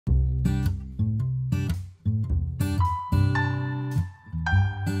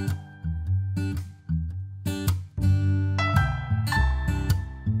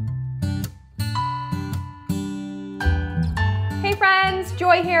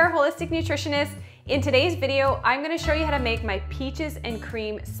Joy here, holistic nutritionist. In today's video, I'm gonna show you how to make my peaches and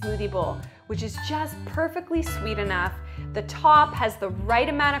cream smoothie bowl, which is just perfectly sweet enough. The top has the right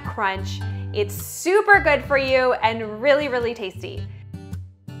amount of crunch. It's super good for you and really, really tasty.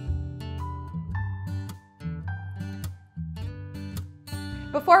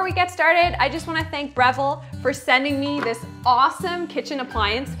 Before we get started, I just want to thank Breville for sending me this awesome kitchen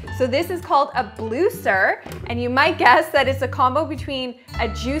appliance. So this is called a Bluicer, and you might guess that it's a combo between a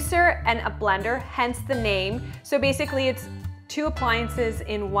juicer and a blender, hence the name. So basically it's two appliances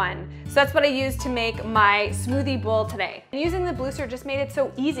in one. So that's what I used to make my smoothie bowl today. And using the Bluicer just made it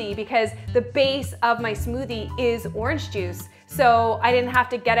so easy because the base of my smoothie is orange juice. So I didn't have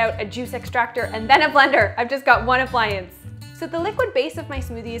to get out a juice extractor and then a blender. I've just got one appliance. So the liquid base of my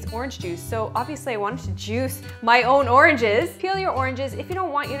smoothie is orange juice, so obviously I wanted to juice my own oranges. Peel your oranges. If you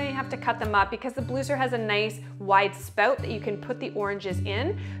don't want, you don't even have to cut them up because the Bluicer has a nice wide spout that you can put the oranges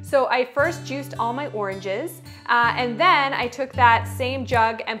in. So I first juiced all my oranges, and then I took that same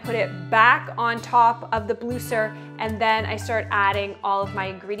jug and put it back on top of the Bluicer, and then I start adding all of my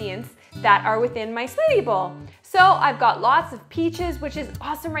ingredients that are within my smoothie bowl. So I've got lots of peaches, which is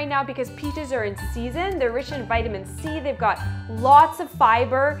awesome right now because peaches are in season. They're rich in vitamin C. They've got lots of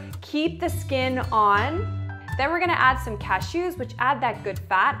fiber, keep the skin on. Then we're gonna add some cashews, which add that good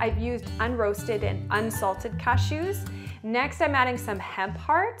fat. I've used unroasted and unsalted cashews. Next, I'm adding some hemp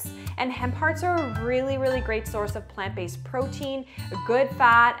hearts, and hemp hearts are a really, really great source of plant-based protein, good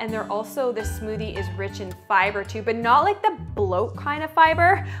fat, and they're also, this smoothie is rich in fiber too, but not like the bloat kind of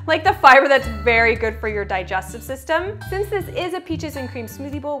fiber, like the fiber that's very good for your digestive system. Since this is a peaches and cream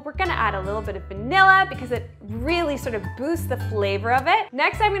smoothie bowl, we're gonna add a little bit of vanilla because it really sort of boosts the flavor of it.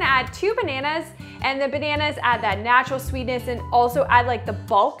 Next, I'm gonna add 2 bananas, and the bananas add that natural sweetness and also add like the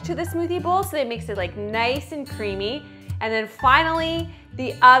bulk to the smoothie bowl, so it makes it like nice and creamy. And then finally,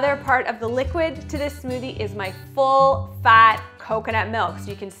 the other part of the liquid to this smoothie is my full fat coconut milk. So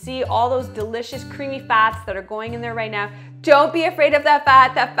you can see all those delicious creamy fats that are going in there right now. Don't be afraid of that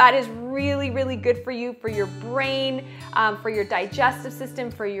fat. That fat is really, really good for you, for your brain, for your digestive system,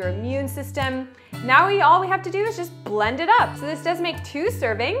 for your immune system. Now all we have to do is just blend it up. So this does make 2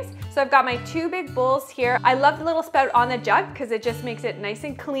 servings. So I've got my 2 big bowls here. I love the little spout on the jug because it just makes it nice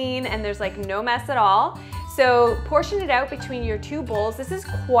and clean and there's like no mess at all. So portion it out between your 2 bowls. This is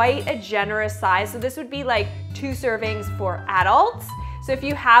quite a generous size. So this would be like 2 servings for adults. So if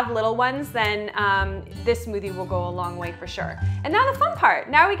you have little ones, then this smoothie will go a long way for sure. And now the fun part,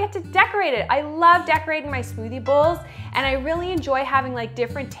 now we get to decorate it. I love decorating my smoothie bowls, and I really enjoy having like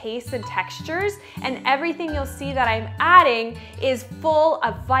different tastes and textures, and everything you'll see that I'm adding is full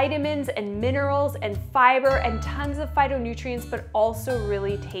of vitamins and minerals and fiber and tons of phytonutrients, but also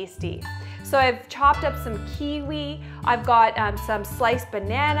really tasty. So I've chopped up some kiwi, I've got some sliced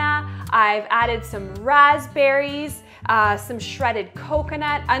banana, I've added some raspberries, some shredded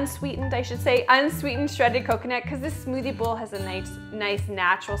coconut, unsweetened I should say, unsweetened shredded coconut because this smoothie bowl has a nice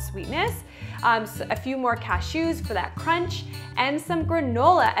natural sweetness. So a few more cashews for that crunch, and some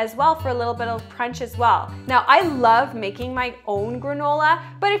granola as well for a little bit of crunch as well. Now I love making my own granola,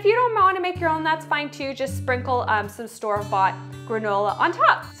 but if you don't want to make your own, that's fine too. Just sprinkle some store-bought granola on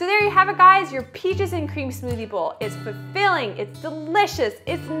top. So there you have it guys, your peaches and cream smoothie bowl. It's fulfilling, it's delicious,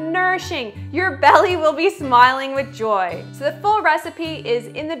 it's nourishing. Your belly will be smiling with joy. So the full recipe is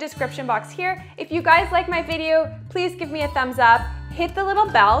in the description box here. If you guys like my video, please give me a thumbs up. Hit the little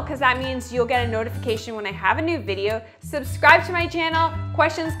bell because that means you'll get a notification when I have a new video. Subscribe to my channel,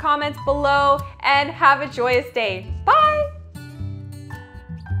 questions, comments below, and have a joyous day. Bye!